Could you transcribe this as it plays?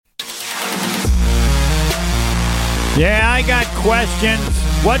Yeah, I got questions.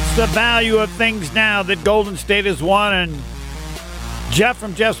 What's the value of things now that Golden State has won? And Jeff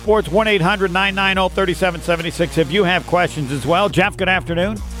from Jeff Sports, 1-800-990-3776. If you have questions as well. Jeff, good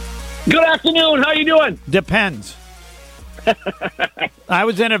afternoon. Good afternoon. How you doing? Depends. I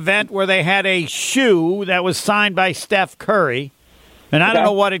was in an event where they had a shoe that was signed by Steph Curry, and I don't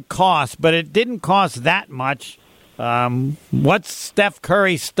know what it cost, but it didn't cost that much. What's Steph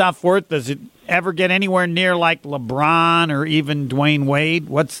Curry's stuff worth? Does it ever get anywhere near like LeBron or even Dwayne Wade?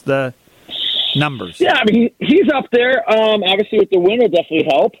 What's the numbers? Yeah, I mean, he's up there. Obviously, with the win, will definitely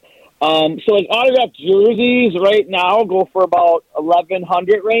help. So, like, autographed jerseys right now go for about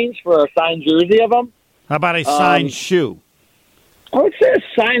 $1,100 range for a signed jersey of them. How about a signed shoe? I would say a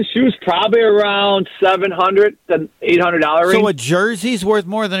signed shoe's probably around $700 to $800 range. So a jersey's worth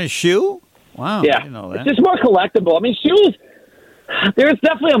more than a shoe? Wow, yeah, I didn't know that. It's just more collectible. I mean, shoes, there's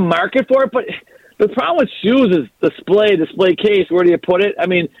definitely a market for it, but the problem with shoes is display case. Where do you put it? I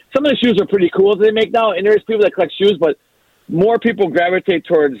mean, some of the shoes are pretty cool that they make now, and there's people that collect shoes, but more people gravitate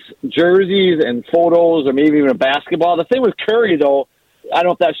towards jerseys and photos or maybe even a basketball. The thing with Curry, though, I don't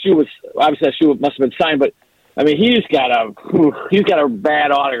know if that shoe was – obviously that shoe must have been signed, but, I mean, he's got a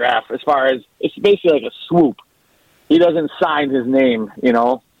bad autograph as far as – it's basically like a swoop. He doesn't sign his name, you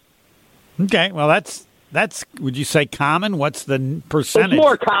know. Okay, well, that's would you say common? What's the percentage? It's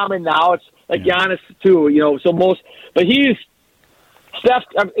more common now. It's like Giannis, too, you know. So but he's Steph.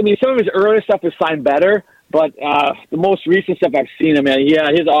 I mean, some of his earlier stuff was signed better, but the most recent stuff I've seen him in,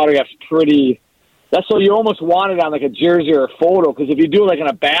 his autograph's pretty. That's what you almost want it on like a jersey or a photo, because if you do it like in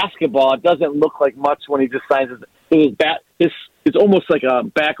a basketball, it doesn't look like much when he just signs his bat. It's almost like a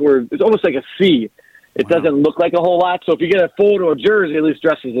backward. It's almost like a C. It doesn't look like a whole lot. So if you get a photo or jersey, at least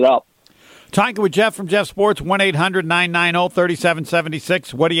dresses it up. Talking with Jeff from Jeff Sports,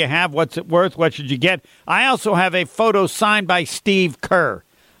 1-800-990-3776. What do you have? What's it worth? What should you get? I also have a photo signed by Steve Kerr.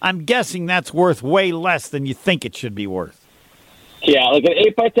 I'm guessing that's worth way less than you think it should be worth. Yeah, like an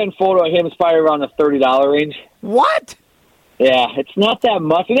 8x10 photo of him is probably around the $30 range. What? Yeah, it's not that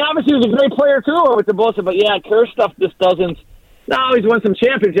much. And obviously he was a great player, too, with the Bulls. But, yeah, Kerr stuff just doesn't – no, he's won some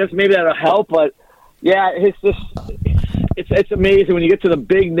championships. Maybe that'll help. But, yeah, it's amazing when you get to the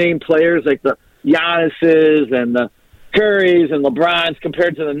big-name players like the Giannis's and the Currys and LeBrons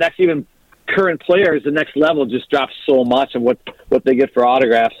compared to the next even current players. The next level just drops so much of what they get for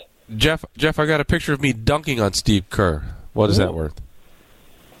autographs. Jeff, I got a picture of me dunking on Steve Kerr. What is that worth?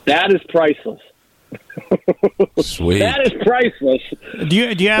 That is priceless. Sweet. That is priceless. Do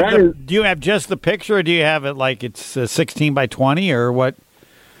you have just the picture, or do you have it like it's 16 by 20, or what?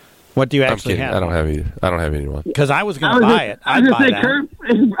 What do you actually have? I don't have either. I don't have anyone. Because I was going to buy it. I don't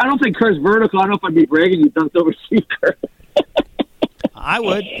think Kerr's vertical. I don't know if I'd be bragging you dunked over Steve Kerr. I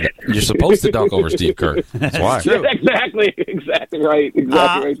would. You're supposed to dunk over Steve Kerr. That's why. Yeah, exactly right.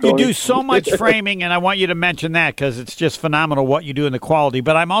 You do so much framing, and I want you to mention that because it's just phenomenal what you do in the quality.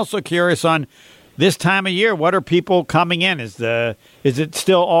 But I'm also curious on this time of year, what are people coming in? Is it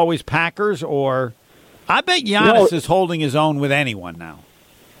still always Packers, or I bet Giannis is holding his own with anyone now.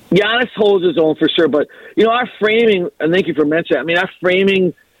 Giannis holds his own for sure, but our framing, and thank you for mentioning, I mean, our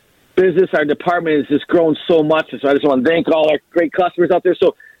framing business, our department has just grown so much, so I just want to thank all our great customers out there.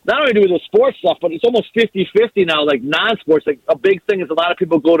 So not only do we do sports stuff, but it's almost 50-50 now, like non-sports. Like a big thing is a lot of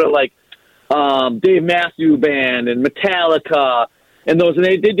people go to like Dave Matthews Band and Metallica and those, and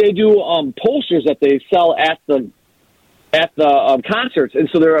they do posters that they sell at the concerts, and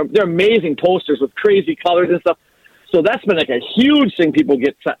so they're amazing posters with crazy colors and stuff. So that's been like a huge thing people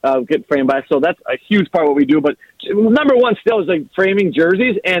get framed by. So that's a huge part of what we do. But number one still is like framing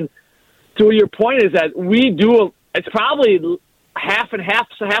jerseys. And to your point is that we do it's probably half and half.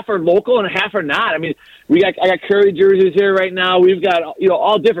 So half are local and half are not. I mean, I got Curry jerseys here right now. We've got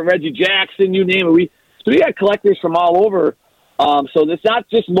all different, Reggie Jackson, you name it. So we got collectors from all over. So it's not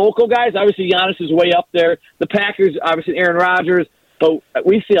just local guys. Obviously, Giannis is way up there. The Packers, obviously, Aaron Rodgers. But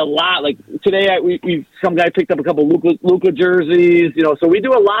we see a lot. Like today, some guy picked up a couple Luka jerseys. So we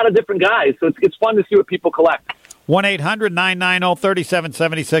do a lot of different guys. So it's fun to see what people collect.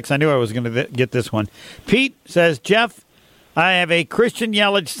 1-800-990-3776. I knew I was going to get this one. Pete says, Jeff, I have a Christian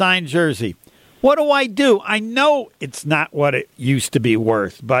Yelich signed jersey. What do I do? I know it's not what it used to be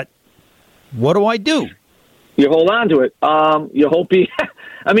worth, but what do I do? You hold on to it. You hope he's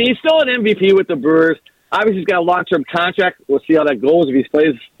still an MVP with the Brewers. Obviously, he's got a long-term contract. We'll see how that goes, if he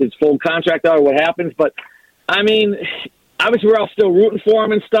plays his full contract out or what happens. But, obviously, we're all still rooting for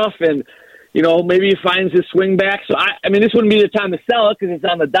him and stuff. And, maybe he finds his swing back. So, this wouldn't be the time to sell it because it's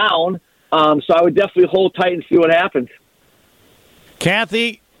on the down. So I would definitely hold tight and see what happens.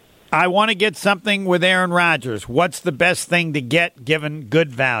 Kathy, I want to get something with Aaron Rodgers. What's the best thing to get given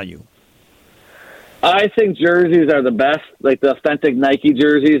good value? I think jerseys are the best, like the authentic Nike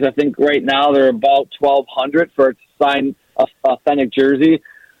jerseys. I think right now they're about $1,200 for a signed authentic jersey.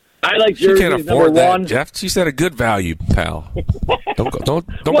 I like jerseys. She can't afford that, one. Jeff. She said a good value, pal. Don't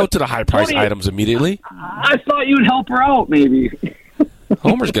go to the high price items immediately. I thought you'd help her out, maybe.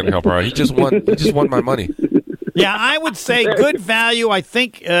 Homer's going to help her out. He just won my money. Yeah, I would say good value. I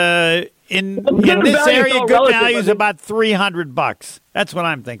think in this area, good value is about $300. That's what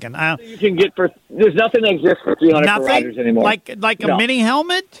I'm thinking. You can get there's nothing that exists for $300 for Rodgers anymore. Like a mini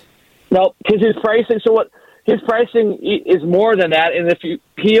helmet. No, because his pricing. So what? His pricing is more than that, and if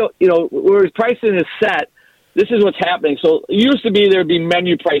where his pricing is set, this is what's happening. So it used to be there'd be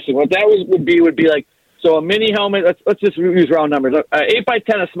menu pricing. What that would be like. So a mini helmet. Let's just use round numbers.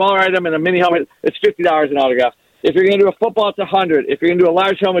 8x10, a smaller item, and a mini helmet. It's $50 an autograph. If you're going to do a football, it's $100. If you're going to do a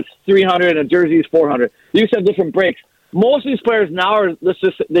large helmet, it's $300, and a jersey is $400. You used to have different breaks. Most of these players now are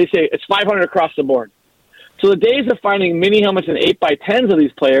they say it's $500 across the board. So the days of finding mini helmets and 8x10s of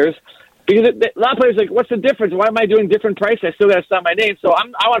these players. Because a lot of players are like, what's the difference? Why am I doing different price? I still got to sign my name. So I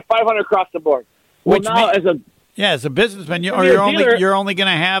want $500 across the board. Well, as a businessman, you're only going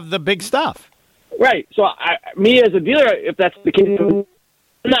to have the big stuff. Right. So me as a dealer, if that's the case, I'm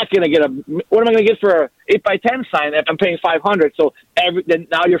not going to get what am I going to get for a 8x10 sign if I'm paying $500? So then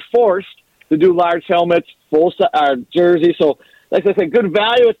now you're forced to do large helmets, full jersey. So like I said, good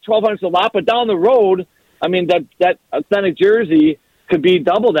value at $1,200 is a lot, but down the road, I mean that authentic jersey could be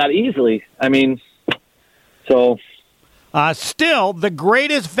double that easily. I mean, so. Still, the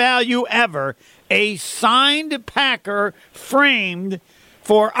greatest value ever, a signed Packer framed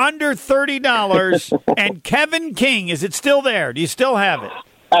for under $30. And Kevin King, is it still there? Do you still have it?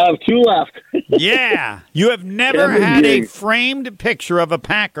 I have two left. Yeah. You have never had a framed picture of a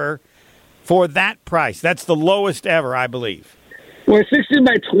Packer for that price. That's the lowest ever, I believe. We're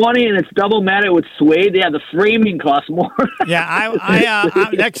 16x20 and it's double matted with suede. Yeah, the framing costs more. Yeah, I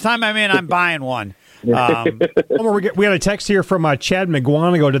next time I'm in, I'm buying one. We had a text here from Chad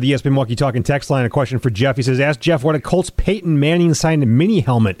McGuanago to the ESPN Walkie Talking text line. A question for Jeff. He says, "Ask Jeff what a Colts Peyton Manning signed mini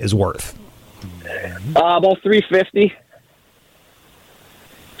helmet is worth." About $350.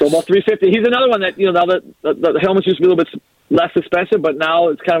 So about $350. He's another one that now the helmets used to be a little bit less expensive, but now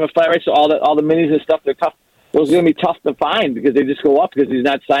it's kind of a flat rate. So all the minis and stuff, they're tough. Those are going to be tough to find because they just go up because he's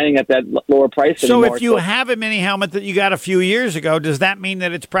not signing at that lower price anymore. So if you have a mini helmet that you got a few years ago, does that mean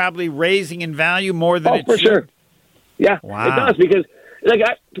that it's probably raising in value more than it for should? Sure. Yeah, wow. It does because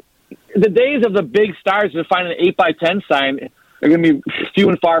the days of the big stars to find an 8x10 sign are going to be few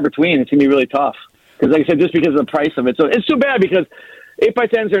and far between. It's going to be really tough because, like I said, just because of the price of it. So it's too bad because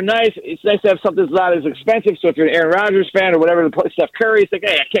 8x10s are nice. It's nice to have something that's not as expensive. So if you're an Aaron Rodgers fan or whatever, Steph Curry, it's like,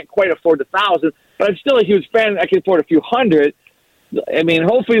 hey, I can't quite afford the 1,000, but I'm still a huge fan. I can afford a few hundred. I mean,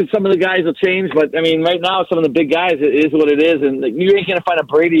 hopefully some of the guys will change, but I mean, right now some of the big guys, it is what it is, and you ain't gonna find a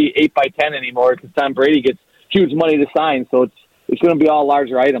Brady 8x10 anymore because Tom Brady gets huge money to sign. So it's going to be all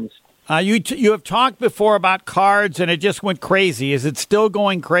larger items. You have talked before about cards, and it just went crazy. Is it still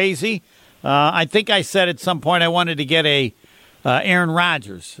going crazy? I think I said at some point I wanted to get a Aaron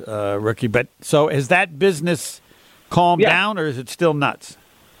Rodgers rookie, but so has that business calmed down, or is it still nuts?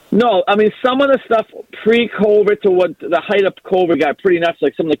 No, I mean, some of the stuff pre-COVID to what the height of COVID got pretty nuts,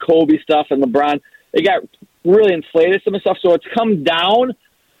 like some of the Kobe stuff and LeBron, it got really inflated, some of the stuff, so it's come down,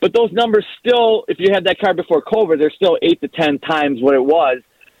 but those numbers still, if you had that card before COVID, they're still 8 to 10 times what it was.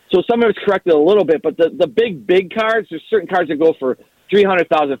 So some of it's corrected a little bit, but the big cards, there's certain cards that go for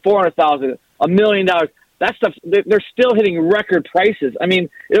 $300,000, $400,000, $1 million. That stuff, they're still hitting record prices. I mean,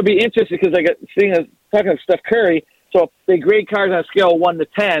 it'll be interesting because talking of Steph Curry, so they grade cards on a scale of 1 to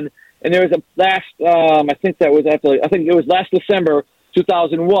 10, and there was a last, I think it was last December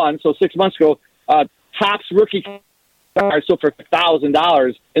 2001, so 6 months ago, Topps rookie card sold for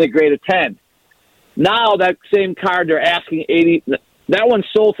 $1,000 in a grade of 10. Now that same card they're asking that one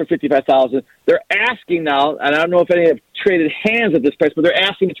sold for $55,000. They're asking now, and I don't know if any have traded hands at this price, but they're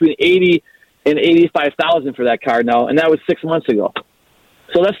asking between $80,000 and $85,000 for that card now, and that was 6 months ago.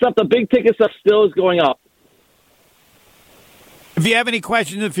 So that stuff, the big ticket stuff, still is going up. If you have any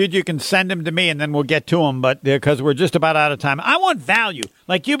questions in the future, you can send them to me, and then we'll get to them. But because we're just about out of time, I want value.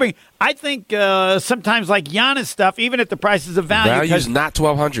 Like you bring, I think sometimes like Giannis stuff, even at the prices of value, value's not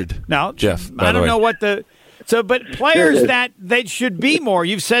 $1,200. No, Jeff. I don't know what the. So, but players that they should be more.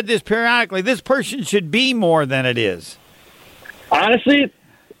 You've said this periodically. This person should be more than it is. Honestly,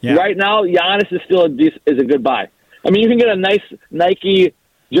 right now, Giannis is still is a good buy. I mean, you can get a nice Nike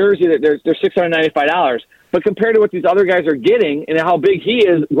jersey, they're $695. But compared to what these other guys are getting and how big he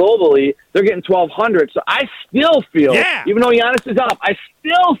is globally, they're getting $1,200. So I still feel, even though Giannis is up, I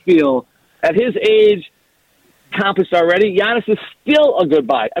still feel at his age, accomplished already, Giannis is still a good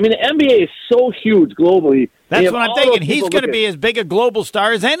buy. I mean, the NBA is so huge globally. That's what I'm thinking. He's going to be as big a global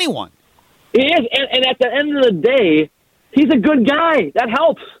star as anyone. He is, and at the end of the day, he's a good guy. That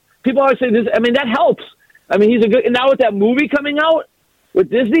helps. People always say this. I mean, that helps. I mean, he's a good. And now with that movie coming out with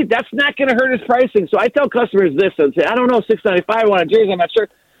Disney, that's not going to hurt his pricing. So I tell customers this and say, I don't know, $695. I want a jersey. I'm not sure.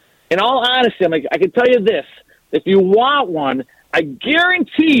 In all honesty, I'm like, I can tell you this: if you want one, I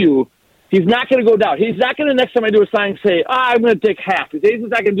guarantee you, he's not going to go down. He's not going to, next time I do a signing, say, I'm going to take half. He's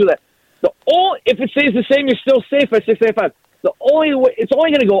not going to do that. If it stays the same, you're still safe at $695. The only way, it's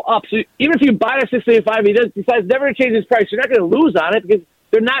only going to go up. So even if you buy it at $695, he decides never to change his price. You're not going to lose on it because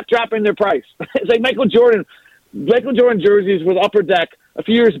they're not dropping their price. It's like Michael Jordan jerseys with Upper Deck a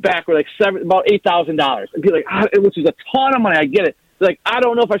few years back were like about $8,000. And people are like, which is a ton of money. I get it. They're like, I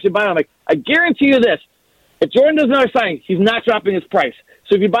don't know if I should buy it. I'm like, I guarantee you this: if Jordan does another signing, he's not dropping his price.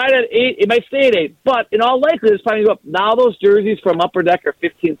 So if you buy it at $8, it might stay at $8. But in all likelihood, it's probably go up. Now those jerseys from Upper Deck are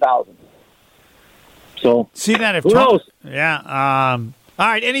 $15,000. So see that if who knows? Yeah. All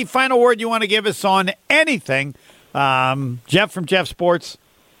right. Any final word you want to give us on anything, Jeff from Jeff Sports?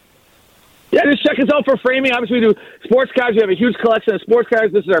 Yeah, just check us out for framing. Obviously, we do sports cards. We have a huge collection of sports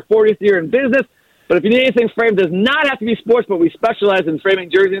cards. This is our 40th year in business. But if you need anything framed, it does not have to be sports, but we specialize in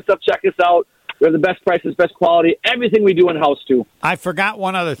framing jerseys and stuff. Check us out. We have the best prices, best quality, everything we do in-house, too. I forgot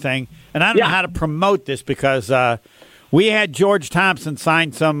one other thing, and I don't know how to promote this because we had George Thompson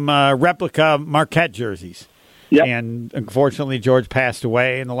sign some replica Marquette jerseys. Yep. And unfortunately, George passed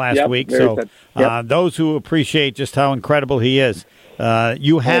away in the last week. So those who appreciate just how incredible he is,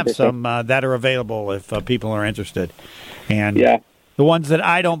 you have some that are available if people are interested. And the ones that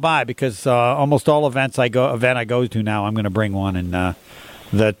I don't buy, because almost all event I go to now, I'm going to bring one. And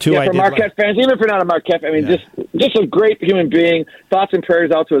the two I for did Marquette fans, even if you're not a Marquette, I mean, just a great human being. Thoughts and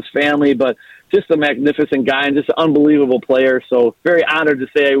prayers out to his family, but just a magnificent guy and just an unbelievable player. So very honored to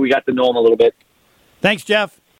say we got to know him a little bit. Thanks, Jeff.